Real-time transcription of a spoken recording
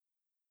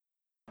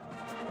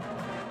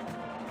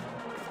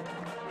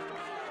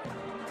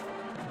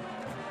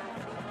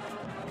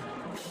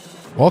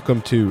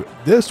Welcome to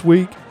This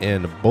Week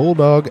in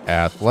Bulldog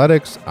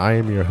Athletics. I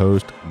am your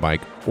host,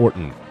 Mike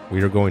Orton.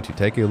 We are going to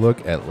take a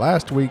look at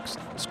last week's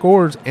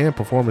scores and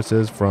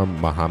performances from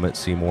Mahomet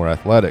Seymour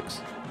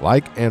Athletics.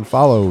 Like and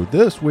follow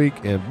This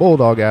Week in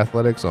Bulldog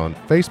Athletics on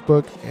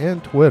Facebook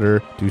and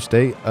Twitter to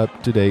stay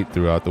up to date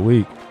throughout the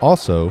week.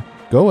 Also,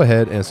 go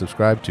ahead and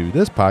subscribe to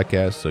this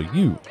podcast so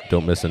you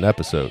don't miss an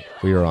episode.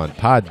 We are on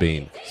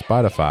Podbean,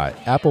 Spotify,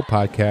 Apple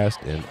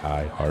Podcast, and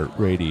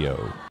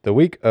iHeartRadio. The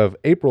week of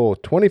April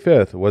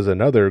 25th was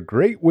another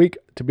great week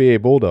to be a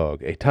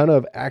Bulldog. A ton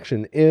of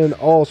action in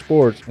all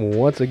sports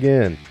once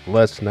again.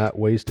 Let's not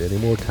waste any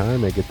more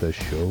time and get the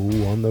show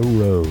on the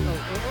road. He's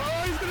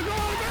going to go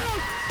out of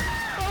bounds.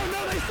 Oh,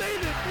 no, they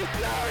saved it.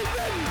 No, he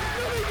didn't.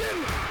 No, he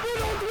didn't.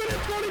 Bulldogs win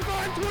it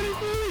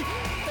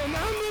 25-23. An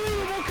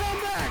unbelievable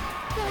comeback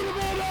for the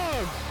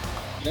Bulldogs.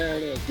 There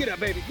it is. Get up,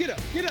 baby. Get up.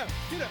 Get up.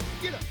 Get up.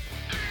 Get up.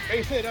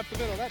 Base hit up the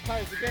middle. That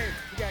ties the game.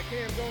 You got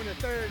Cam going to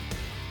third.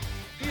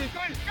 He's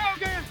going to go,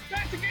 Cam.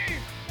 That's the game.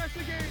 That's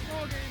the game.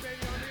 Ball game,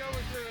 baby, on the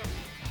overthrow.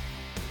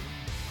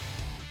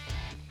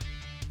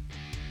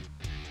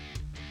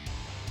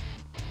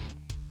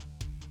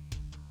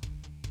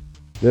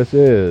 This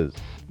is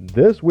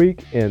This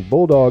Week in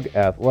Bulldog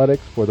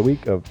Athletics for the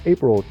week of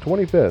April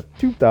 25th,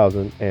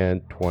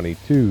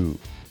 2022.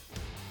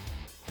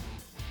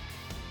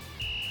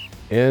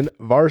 In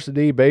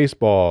varsity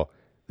baseball,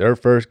 their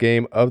first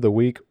game of the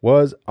week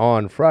was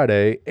on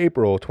Friday,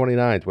 April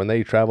 29th, when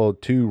they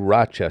traveled to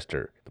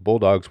Rochester. The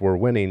Bulldogs were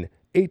winning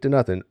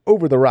 8-0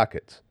 over the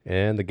Rockets,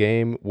 and the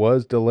game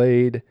was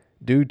delayed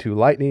due to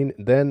lightning,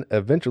 then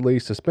eventually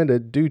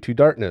suspended due to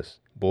darkness.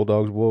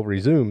 Bulldogs will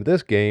resume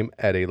this game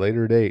at a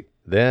later date.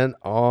 Then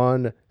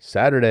on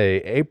Saturday,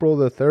 April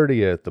the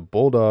 30th, the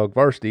Bulldog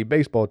varsity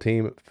baseball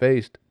team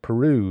faced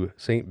Peru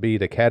St.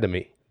 Bede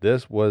Academy.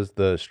 This was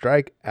the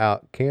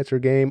strikeout cancer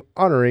game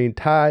honoring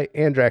Ty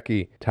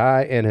Andracki.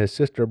 Ty and his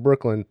sister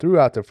Brooklyn threw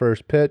out the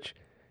first pitch.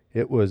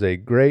 It was a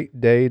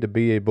great day to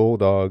be a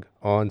Bulldog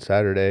on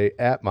Saturday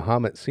at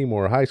Mahomet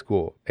Seymour High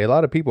School. A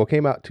lot of people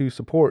came out to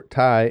support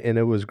Ty, and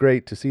it was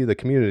great to see the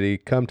community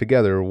come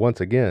together once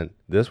again.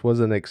 This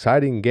was an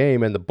exciting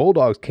game, and the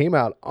Bulldogs came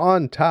out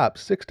on top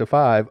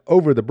 6-5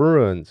 over the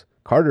Bruins.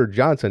 Carter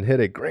Johnson hit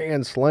a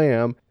grand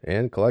slam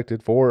and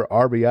collected 4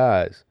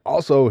 RBIs.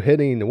 Also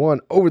hitting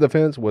one over the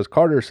fence was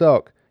Carter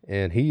Selk,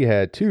 and he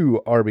had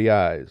 2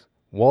 RBIs.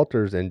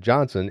 Walters and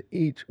Johnson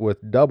each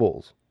with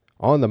doubles.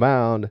 On the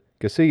mound,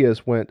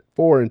 Casillas went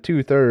 4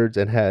 2/3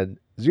 and had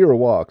 0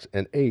 walks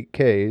and 8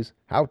 Ks.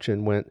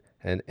 Houchin went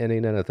an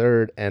inning and a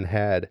third and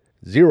had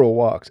 0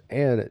 walks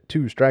and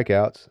 2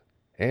 strikeouts.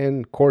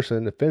 And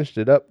Corson finished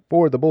it up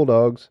for the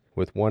Bulldogs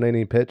with 1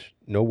 inning pitch,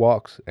 no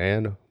walks,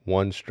 and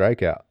 1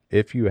 strikeout.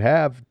 If you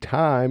have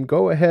time,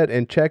 go ahead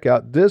and check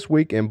out This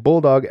Week in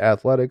Bulldog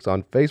Athletics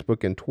on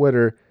Facebook and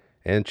Twitter,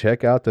 and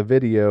check out the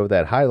video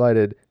that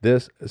highlighted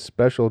this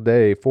special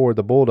day for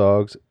the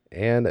Bulldogs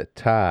and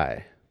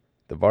Ty.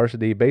 The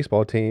varsity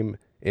baseball team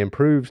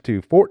improves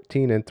to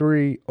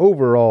 14-3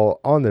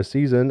 overall on the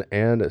season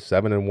and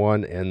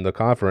 7-1 in the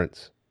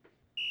conference.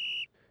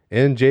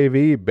 In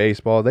JV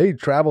baseball, they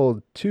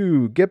traveled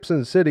to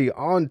Gibson City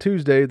on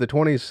Tuesday the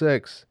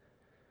 26th.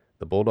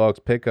 The Bulldogs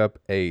pick up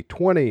a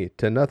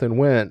 20-0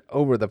 win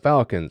over the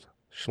Falcons.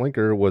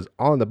 Schlinker was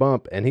on the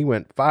bump, and he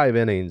went 5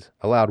 innings,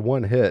 allowed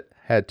 1 hit,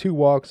 had 2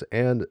 walks,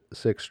 and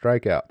 6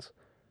 strikeouts.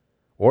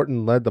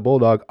 Orton led the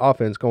Bulldog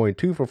offense, going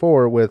 2 for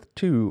 4 with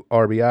 2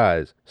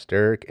 RBIs.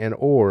 Sterick and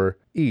Orr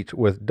each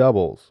with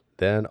doubles.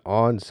 Then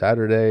on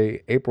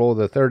Saturday, April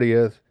the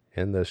 30th,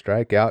 in the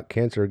strikeout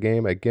cancer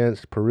game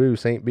against Peru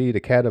St. Bede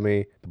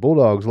Academy, the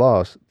Bulldogs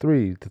lost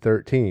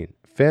 3-13.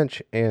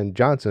 Finch and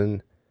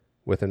Johnson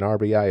with an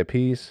RBI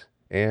apiece,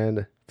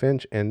 and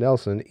Finch and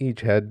Nelson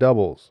each had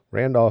doubles.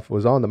 Randolph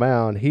was on the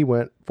mound. He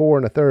went 4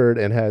 1/3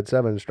 and had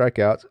 7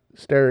 strikeouts.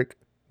 Sterick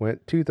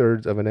went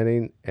 2/3 of an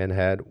inning and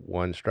had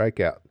 1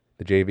 strikeout.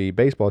 The JV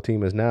baseball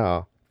team is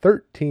now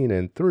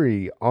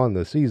 13-3 on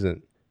the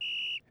season.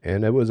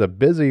 And it was a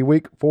busy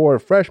week for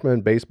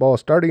freshman baseball.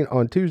 Starting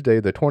on Tuesday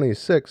the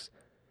 26th,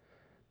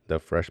 the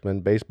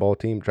freshman baseball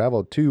team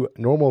traveled to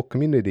Normal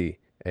Community.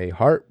 A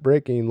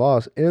heartbreaking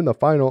loss in the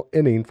final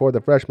inning for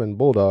the freshman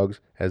Bulldogs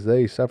as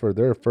they suffered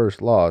their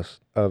first loss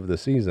of the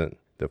season.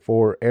 The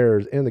 4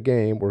 errors in the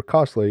game were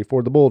costly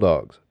for the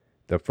Bulldogs.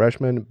 The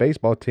freshman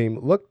baseball team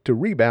looked to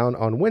rebound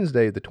on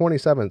Wednesday the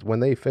 27th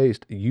when they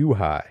faced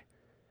U-High.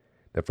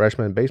 The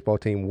freshman baseball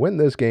team win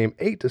this game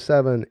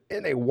 8-7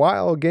 in a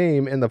wild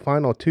game in the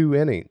final 2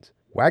 innings.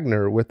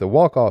 Wagner with the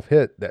walk-off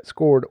hit that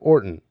scored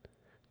Orton.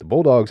 The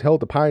Bulldogs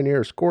held the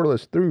Pioneers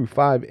scoreless through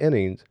 5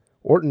 innings.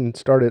 Orton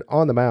started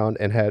on the mound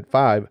and had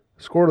 5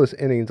 scoreless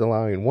innings,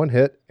 allowing 1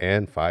 hit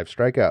and 5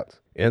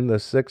 strikeouts. In the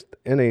 6th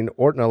inning,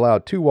 Orton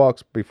allowed 2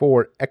 walks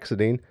before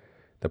exiting.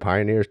 The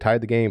Pioneers tied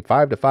the game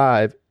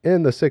 5-5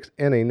 in the 6th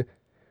inning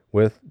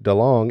with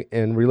DeLong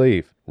in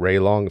relief. Ray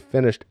Long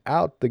finished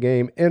out the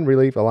game in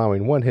relief,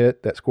 allowing 1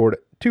 hit that scored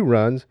 2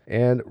 runs,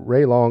 and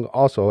Ray Long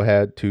also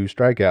had 2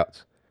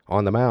 strikeouts.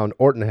 On the mound,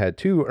 Orton had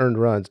 2 earned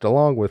runs,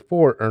 DeLong with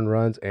 4 earned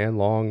runs, and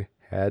Long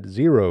had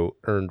 0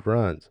 earned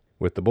runs.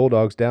 With the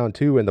Bulldogs down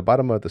 2 in the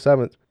bottom of the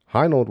 7th,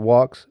 Heinold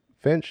walks,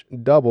 Finch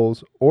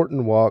doubles,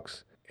 Orton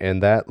walks,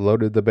 and that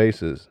loaded the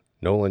bases.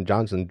 Nolan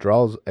Johnson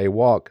draws a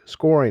walk,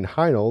 scoring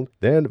Heinold.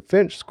 Then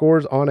Finch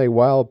scores on a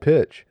wild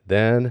pitch.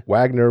 Then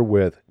Wagner,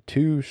 with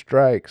 2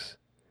 strikes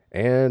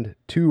and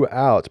 2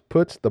 outs,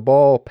 puts the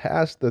ball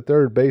past the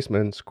third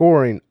baseman,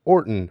 scoring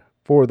Orton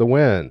for the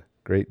win.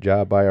 Great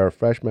job by our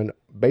freshman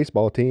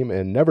baseball team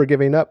in never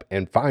giving up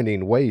and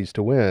finding ways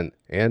to win.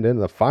 And in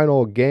the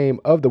final game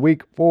of the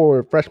week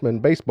for freshman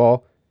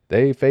baseball,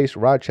 they faced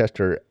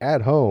Rochester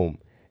at home,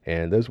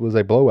 and this was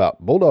a blowout.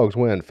 Bulldogs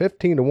win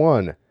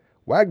 15-1.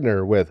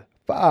 Wagner with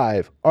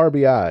 5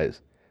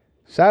 RBIs.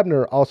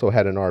 Sabner also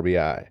had an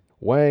RBI.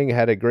 Wang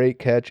had a great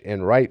catch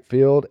in right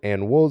field,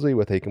 and Woolsey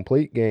with a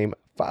complete game,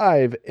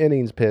 5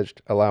 innings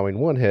pitched, allowing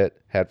 1 hit,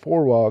 had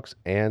 4 walks,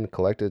 and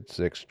collected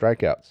 6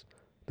 strikeouts.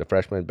 The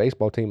freshman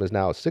baseball team is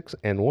now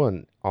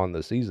 6-1 on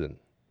the season.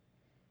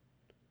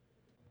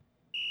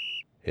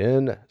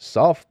 In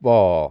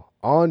softball,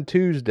 on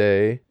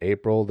Tuesday,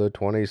 April the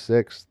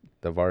 26th,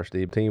 the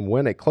varsity team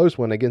win a close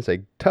one against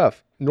a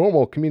tough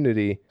Normal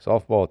Community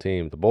softball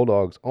team. The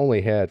Bulldogs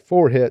only had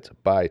 4 hits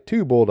by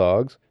 2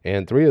 Bulldogs,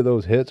 and 3 of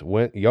those hits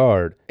went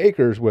yard.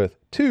 Akers with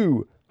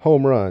 2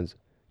 home runs,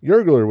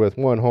 Yergler with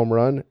 1 home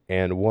run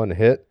and 1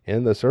 hit.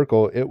 In the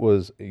circle, it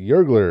was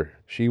Yergler.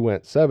 She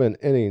went 7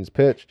 innings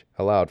pitched,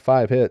 allowed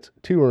 5 hits,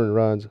 2 earned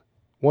runs,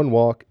 1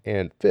 walk,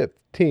 and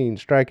 15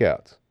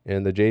 strikeouts.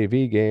 In the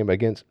JV game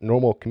against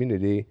Normal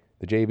Community,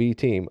 the JV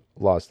team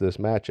lost this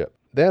matchup.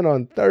 Then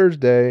on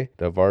Thursday,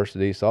 the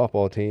varsity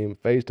softball team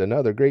faced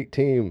another great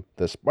team,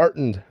 the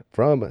Spartans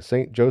from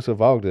St.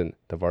 Joseph Ogden.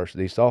 The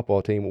varsity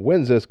softball team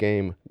wins this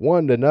game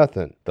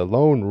 1-0. The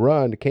lone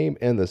run came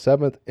in the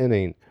 7th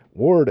inning.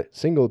 Ward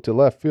singled to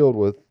left field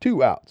with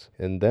 2 outs,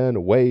 and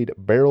then Wade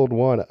barreled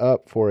one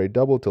up for a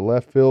double to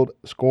left field,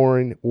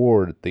 scoring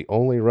Ward the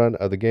only run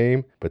of the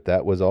game, but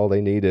that was all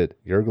they needed.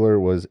 Yergler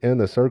was in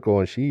the circle,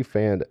 and she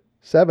fanned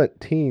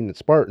 17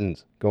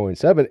 Spartans, going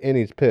 7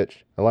 innings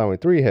pitched, allowing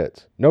 3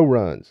 hits, no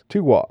runs,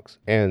 2 walks,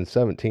 and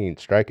 17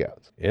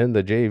 strikeouts. In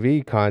the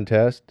JV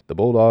contest, the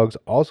Bulldogs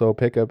also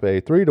pick up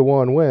a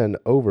 3-1 win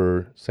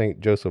over St.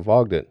 Joseph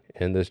Ogden.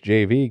 In this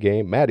JV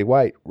game, Maddie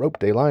White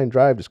roped a line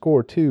drive to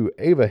score 2,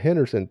 Ava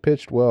Henderson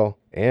pitched well,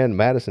 and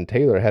Madison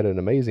Taylor had an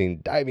amazing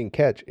diving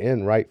catch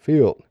in right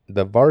field.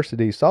 The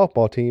varsity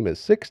softball team is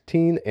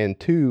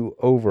 16-2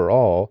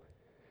 overall,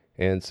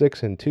 and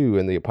 6-2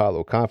 in the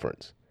Apollo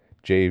Conference.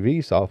 JV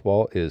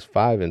softball is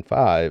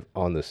 5-5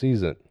 on the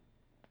season.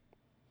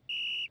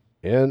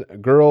 In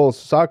girls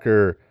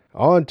soccer,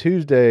 on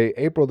Tuesday,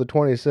 April the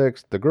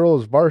 26th, the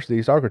girls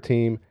varsity soccer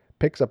team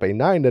picks up a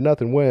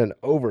 9-0 win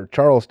over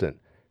Charleston.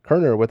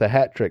 Kerner with a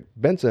hat trick,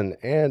 Benson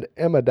and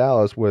Emma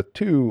Dallas with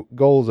 2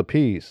 goals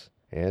apiece,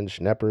 and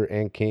Schnepper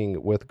and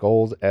King with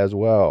goals as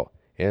well.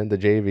 In the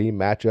JV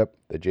matchup,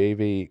 the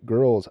JV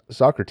girls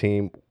soccer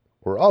team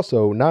were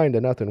also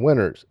 9-0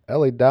 winners.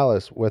 Ellie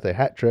Dallas with a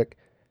hat trick,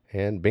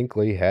 and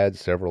Binkley had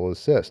several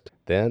assists.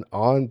 Then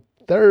on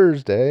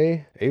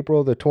Thursday,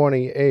 April the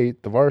 28th,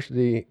 the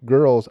varsity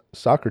girls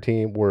soccer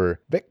team were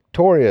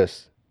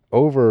victorious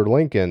over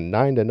Lincoln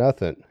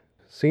 9-0.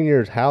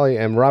 Seniors Hallie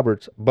and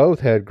Roberts both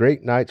had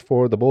great nights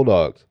for the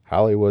Bulldogs.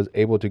 Hallie was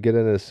able to get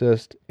an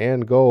assist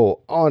and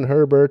goal on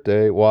her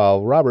birthday,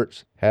 while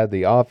Roberts had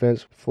the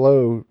offense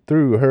flow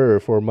through her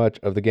for much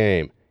of the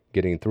game,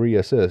 getting 3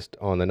 assists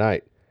on the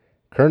night.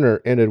 Kerner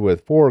ended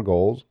with 4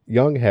 goals.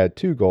 Young had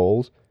 2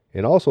 goals.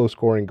 And also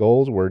scoring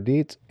goals were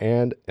Dietz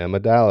and Emma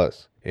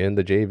Dallas. In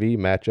the JV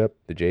matchup,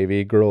 the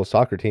JV girls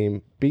soccer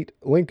team beat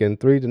Lincoln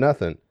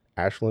 3-0.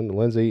 Ashland,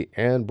 Lindsay,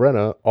 and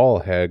Brenna all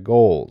had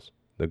goals.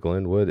 The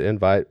Glenwood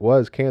invite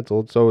was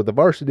canceled, so the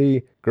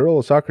varsity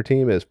girls soccer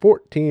team is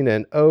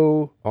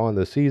 14-0 on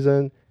the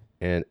season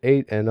and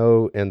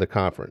 8-0 in the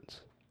conference.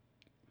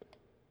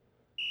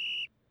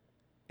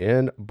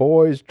 In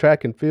boys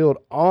track and field,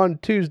 on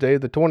Tuesday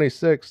the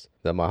 26th,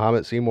 the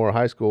Muhammad Seymour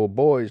High School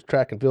boys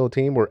track and field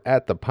team were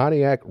at the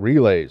Pontiac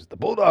Relays. The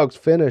Bulldogs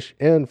finish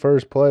in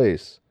first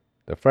place.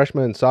 The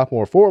freshman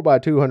sophomore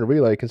 4x200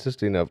 relay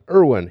consisting of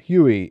Irwin,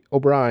 Huey,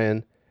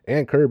 O'Brien,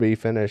 and Kirby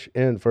finish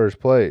in first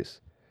place.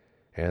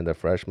 And the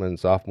freshman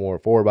sophomore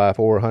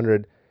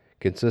 4x400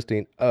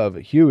 consisting of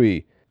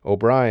Huey,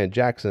 O'Brien,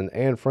 Jackson,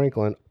 and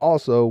Franklin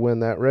also win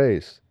that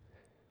race.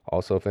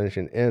 Also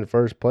finishing in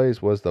first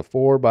place was the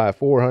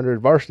 4x400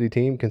 varsity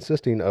team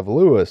consisting of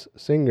Lewis,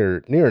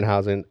 Singer,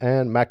 Nierenhausen,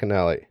 and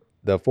McAnally.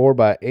 The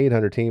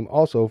 4x800 team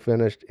also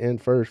finished in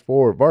first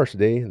for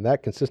varsity, and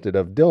that consisted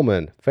of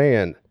Dillman,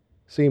 Fan,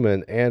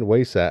 Seaman, and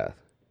Waysath.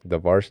 The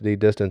varsity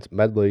distance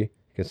medley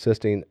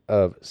consisting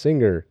of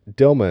Singer,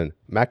 Dillman,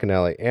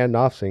 McAnally, and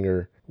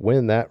Knopfsinger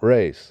win that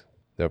race.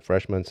 The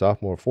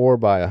freshman-sophomore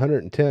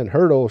 4x110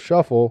 hurdle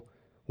shuffle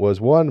was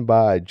won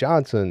by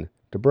Johnson,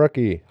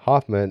 DeBrucke,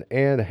 Hoffman,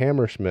 and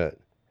Hammerschmidt.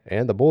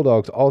 And the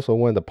Bulldogs also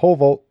won the pole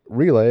vault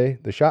relay,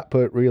 the shot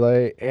put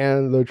relay,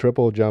 and the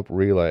triple jump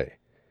relay.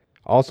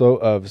 Also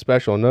of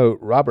special note,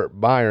 Robert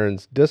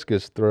Byron's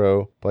discus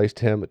throw placed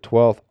him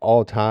 12th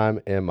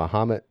all-time in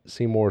Mahomet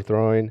Seymour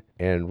throwing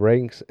and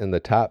ranks in the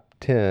top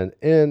 10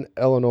 in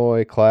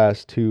Illinois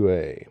Class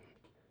 2A.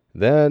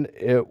 Then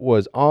it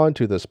was on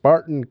to the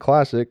Spartan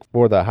Classic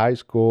for the high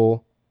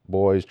school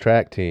boys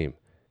track team.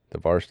 The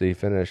varsity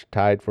finished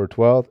tied for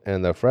 12th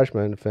and the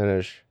freshmen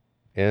finished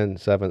in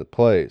 7th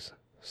place.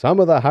 Some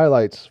of the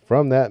highlights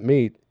from that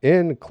meet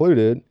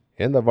included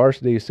in the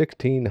varsity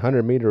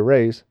 1600 meter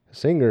race,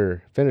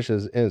 Singer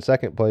finishes in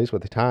 2nd place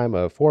with a time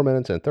of 4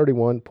 minutes and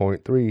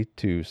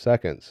 31.32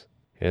 seconds.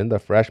 In the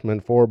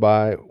freshman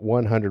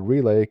 4x100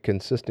 relay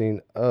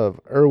consisting of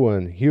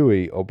Irwin,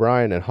 Huey,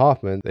 O'Brien, and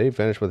Hoffman, they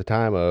finished with a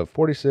time of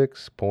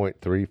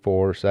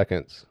 46.34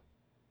 seconds.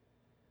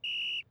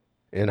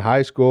 In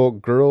high school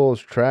girls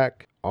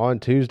track on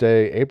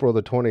Tuesday, April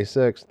the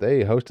 26th,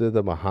 they hosted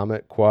the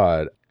Mahomet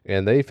Quad,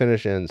 and they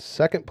finished in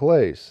 2nd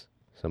place.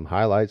 Some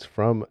highlights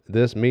from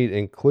this meet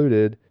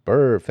included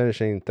Burr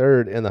finishing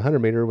 3rd in the 100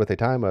 meter with a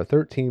time of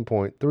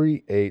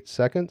 13.38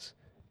 seconds.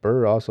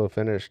 Burr also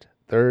finished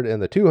 3rd in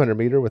the 200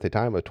 meter with a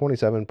time of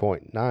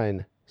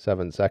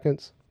 27.97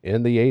 seconds.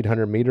 In the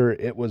 800 meter,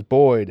 it was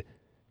Boyd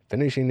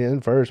finishing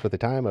in 1st with a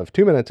time of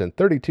 2 minutes and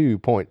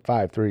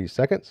 32.53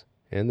 seconds.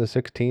 In the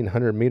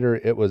 1600 meter,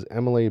 it was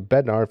Emily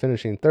Bednar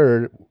finishing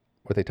 3rd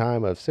with a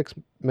time of 6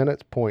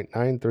 minutes,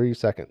 0.93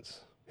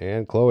 seconds.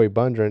 And Chloe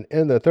Bundren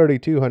in the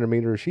 3200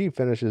 meter, she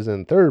finishes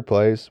in 3rd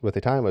place with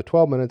a time of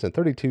 12 minutes and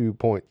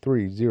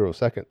 32.30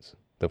 seconds.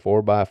 The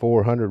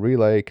 4x400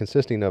 relay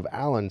consisting of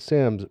Allen,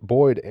 Sims,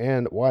 Boyd,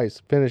 and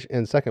Weiss finish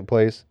in 2nd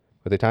place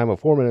with a time of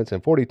 4 minutes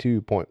and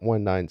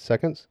 42.19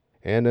 seconds.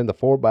 And in the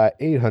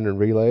 4x800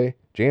 relay,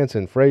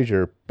 Jansen,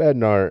 Frazier,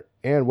 Bednar,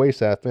 and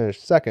Waysath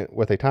finished 2nd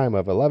with a time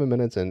of 11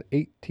 minutes and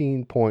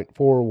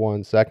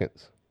 18.41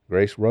 seconds.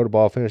 Grace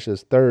Rodeball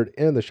finishes 3rd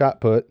in the shot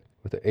put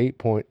with an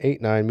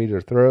 8.89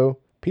 meter throw.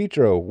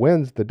 Petro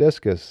wins the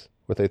discus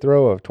with a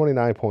throw of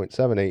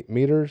 29.78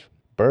 meters.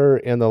 Burr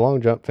in the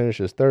long jump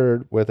finishes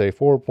 3rd with a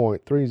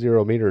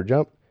 4.30 meter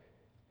jump.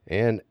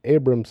 And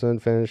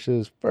Abramson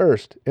finishes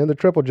 1st in the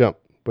triple jump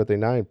with a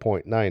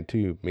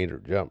 9.92 meter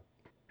jump.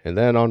 And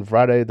then on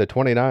Friday the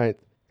 29th,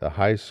 the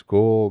high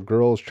school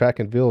girls track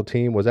and field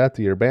team was at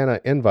the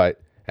Urbana Invite.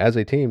 As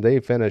a team, they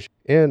finished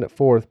in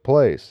 4th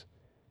place.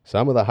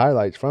 Some of the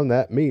highlights from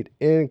that meet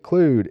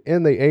include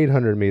in the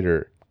 800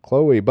 meter,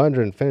 Chloe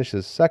Bundren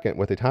finishes 2nd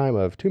with a time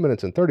of 2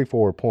 minutes and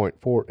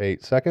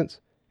 34.48 seconds.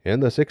 In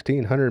the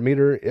 1600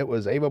 meter, it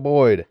was Ava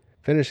Boyd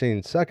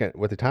finishing 2nd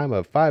with a time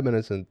of 5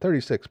 minutes and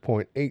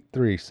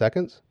 36.83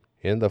 seconds.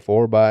 In the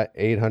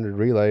 4x800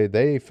 relay,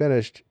 they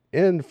finished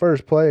in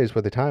 1st place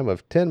with a time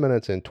of 10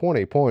 minutes and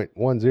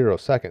 20.10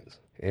 seconds.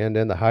 And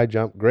in the high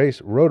jump,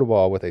 Grace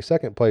Rodeball with a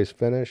 2nd place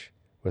finish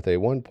with a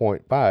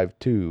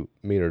 1.52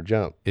 meter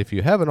jump. If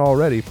you haven't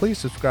already, please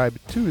subscribe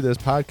to this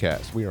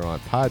podcast. We are on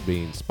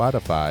Podbean,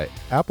 Spotify,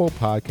 Apple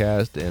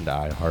Podcast, and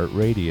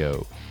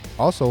iHeartRadio.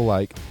 Also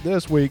like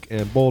This Week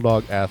in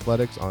Bulldog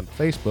Athletics on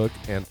Facebook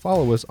and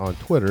follow us on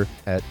Twitter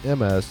at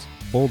MS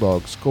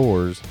Bulldog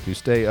Scores to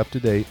stay up to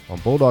date on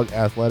Bulldog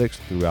Athletics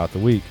throughout the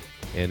week.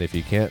 And if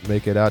you can't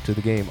make it out to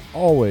the game,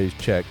 always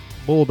check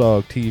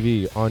Bulldog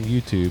TV on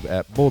YouTube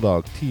at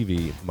Bulldog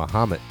TV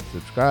Mahomet.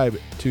 Subscribe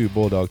to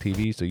Bulldog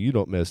TV so you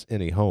don't miss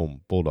any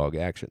home Bulldog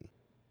action.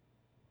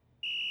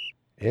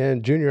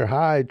 In junior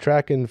high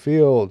track and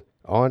field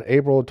on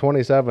April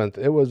 27th,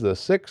 it was the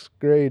 6th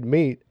grade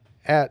meet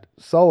at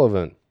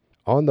Sullivan.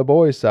 On the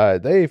boys'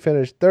 side, they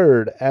finished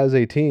 3rd as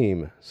a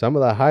team. Some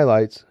of the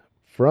highlights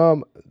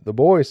from the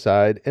boys'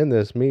 side in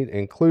this meet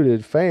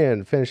included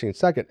Fan finishing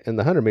 2nd in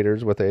the 100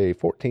 meters with a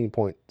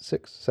 14.6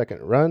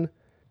 second run.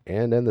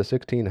 And in the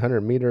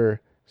 1600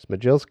 meter,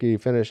 Smajilski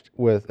finished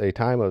with a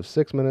time of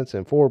 6 minutes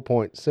and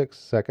 4.6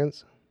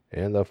 seconds.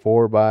 And the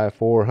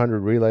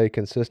 4x400 relay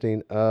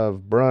consisting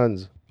of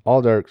Bruns,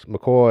 Alderks,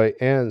 McCoy,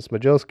 and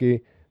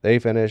Smajilski, they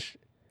finished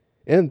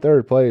in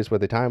 3rd place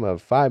with a time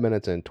of 5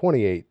 minutes and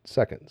 28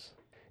 seconds.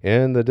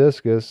 In the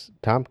discus,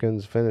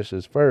 Tompkins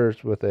finishes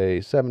 1st with a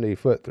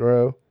 70-foot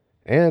throw,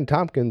 and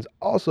Tompkins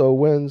also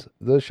wins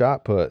the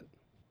shot put.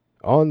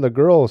 On the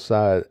girls'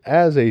 side,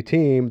 as a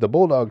team, the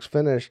Bulldogs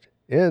finished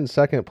in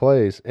 2nd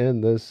place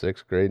in this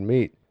 6th grade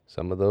meet.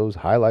 Some of those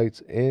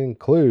highlights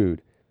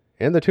include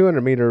in the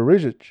 200 meter,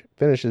 Ruzic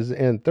finishes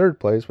in 3rd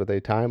place with a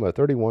time of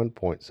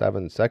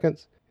 31.7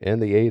 seconds. In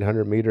the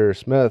 800 meter,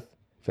 Smith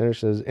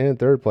finishes in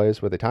 3rd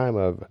place with a time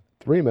of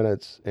 3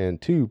 minutes and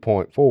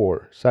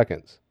 2.4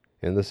 seconds.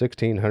 In the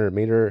 1600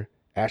 meter,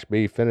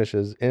 Ashby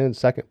finishes in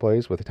 2nd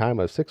place with a time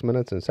of 6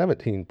 minutes and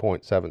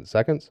 17.7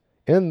 seconds.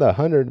 In the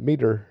 100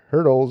 meter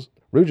hurdles,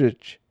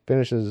 Ruzic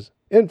finishes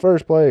in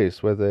 1st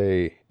place with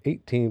a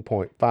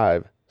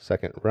 18.5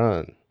 second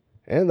run.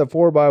 And the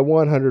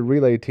 4x100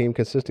 relay team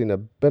consisting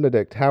of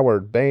Benedict,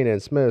 Howard, Bain,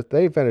 and Smith,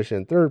 they finish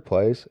in 3rd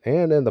place.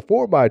 And in the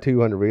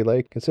 4x200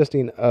 relay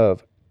consisting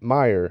of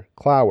Meyer,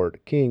 Cloward,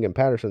 King, and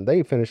Patterson,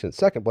 they finish in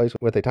 2nd place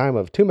with a time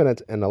of 2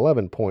 minutes and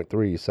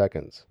 11.3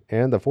 seconds.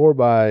 And the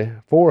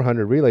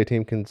 4x400 relay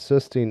team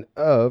consisting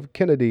of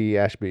Kennedy,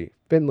 Ashby,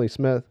 Finley,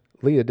 Smith,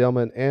 Leah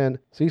Dillman and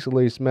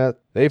Cecily Smith,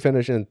 they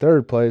finish in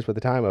third place with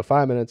a time of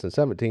 5 minutes and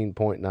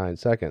 17.9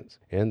 seconds.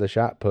 In the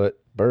shot put,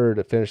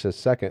 Bird finishes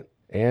second.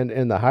 And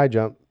in the high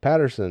jump,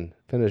 Patterson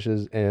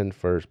finishes in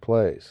first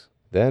place.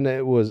 Then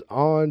it was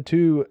on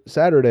to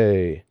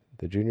Saturday.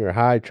 The junior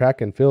high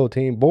track and field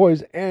team,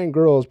 boys and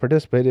girls,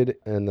 participated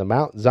in the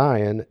Mount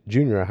Zion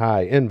Junior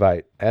High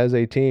Invite. As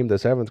a team, the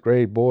 7th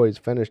grade boys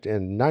finished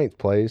in 9th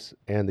place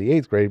and the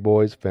 8th grade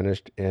boys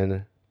finished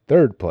in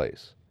 3rd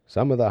place.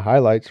 Some of the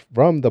highlights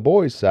from the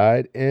boys'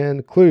 side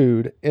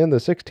include in the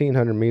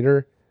 1600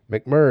 meter,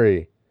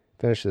 McMurray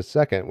finishes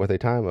second with a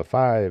time of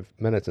 5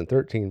 minutes and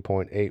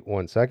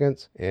 13.81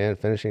 seconds, and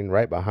finishing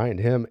right behind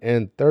him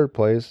in 3rd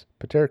place,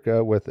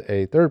 Paterka with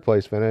a 3rd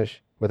place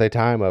finish with a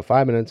time of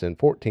 5 minutes and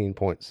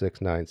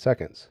 14.69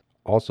 seconds.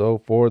 Also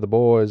for the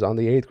boys on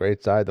the 8th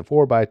grade side, the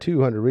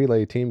 4x200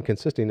 relay team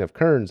consisting of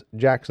Kearns,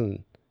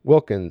 Jackson,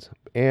 Wilkins,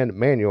 and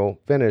Manuel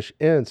finish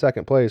in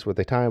 2nd place with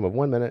a time of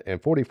 1 minute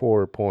and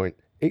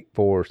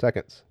 44.84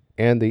 seconds.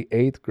 And the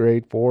 8th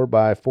grade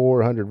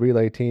 4x400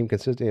 relay team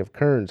consisting of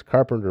Kearns,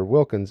 Carpenter,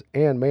 Wilkins,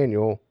 and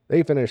Manuel,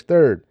 they finished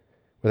 3rd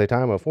with a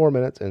time of 4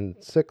 minutes and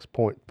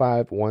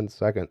 6.51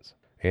 seconds.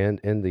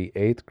 And in the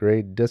 8th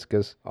grade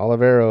discus,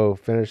 Olivero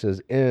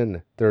finishes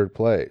in 3rd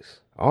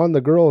place. On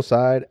the girls'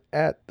 side,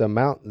 at the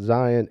Mount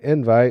Zion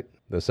Invite,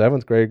 the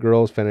 7th grade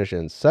girls finish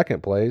in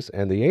 2nd place,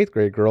 and the 8th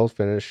grade girls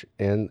finish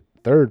in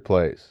 3rd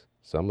place.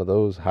 Some of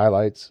those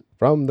highlights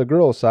from the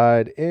girls'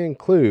 side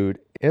include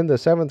in the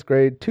 7th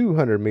grade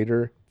 200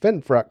 meter,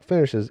 Finfrock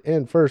finishes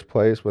in 1st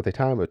place with a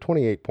time of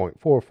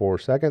 28.44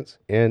 seconds.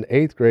 In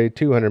 8th grade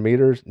 200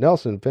 meters,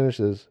 Nelson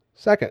finishes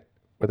 2nd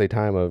with a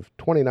time of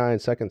 29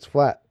 seconds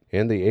flat.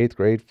 In the 8th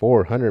grade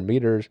 400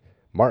 meters,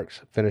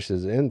 Marks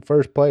finishes in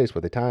 1st place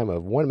with a time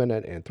of 1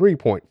 minute and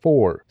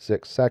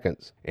 3.46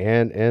 seconds.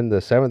 And in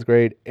the 7th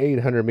grade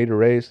 800 meter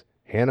race,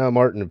 Hannah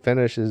Martin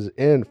finishes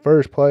in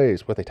 1st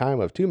place with a time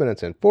of 2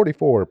 minutes and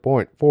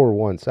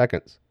 44.41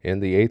 seconds.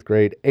 In the 8th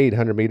grade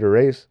 800 meter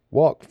race,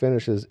 Walk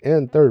finishes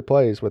in 3rd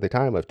place with a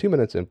time of 2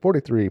 minutes and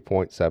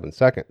 43.7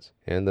 seconds.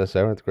 In the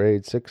 7th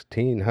grade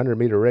 1600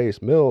 meter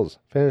race, Mills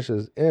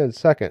finishes in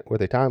 2nd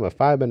with a time of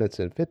 5 minutes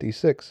and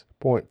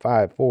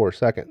 56.54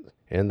 seconds.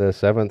 In the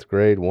 7th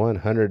grade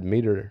 100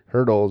 meter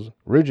hurdles,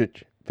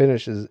 Ridgich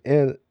finishes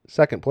in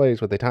 2nd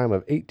place with a time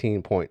of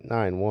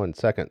 18.91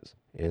 seconds.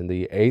 In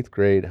the 8th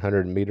grade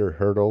 100 meter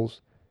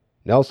hurdles,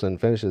 Nelson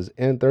finishes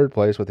in 3rd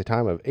place with a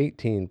time of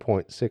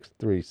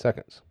 18.63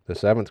 seconds. The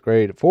 7th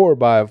grade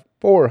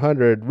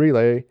 4x400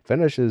 relay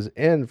finishes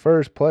in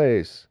 1st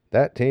place.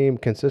 That team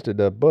consisted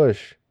of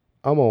Bush,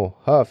 Hummel,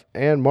 Huff,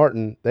 and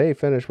Martin. They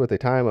finished with a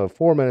time of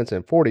 4 minutes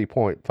and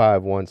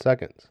 40.51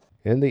 seconds.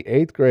 In the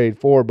 8th grade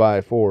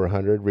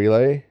 4x400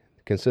 relay,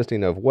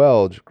 consisting of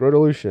Welge,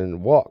 Grodelution,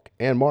 Walk,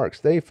 and Marks,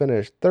 they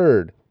finished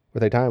 3rd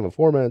with a time of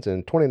 4 minutes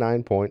and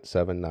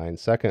 29.79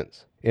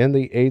 seconds. In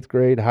the 8th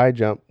grade high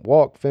jump,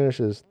 Walk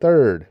finishes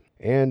 3rd,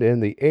 and in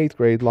the 8th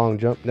grade long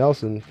jump,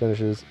 Nelson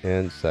finishes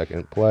in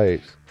 2nd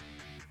place.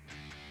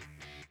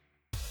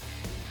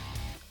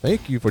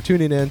 Thank you for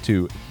tuning in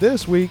to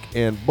This Week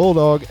in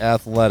Bulldog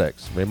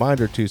Athletics.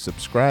 Reminder to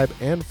subscribe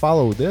and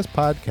follow this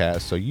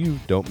podcast so you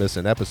don't miss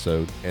an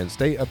episode, and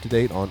stay up to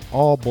date on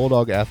all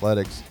Bulldog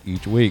athletics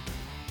each week.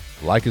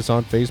 Like us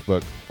on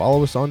Facebook,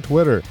 follow us on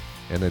Twitter,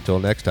 and until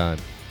next time,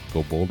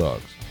 go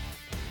Bulldogs.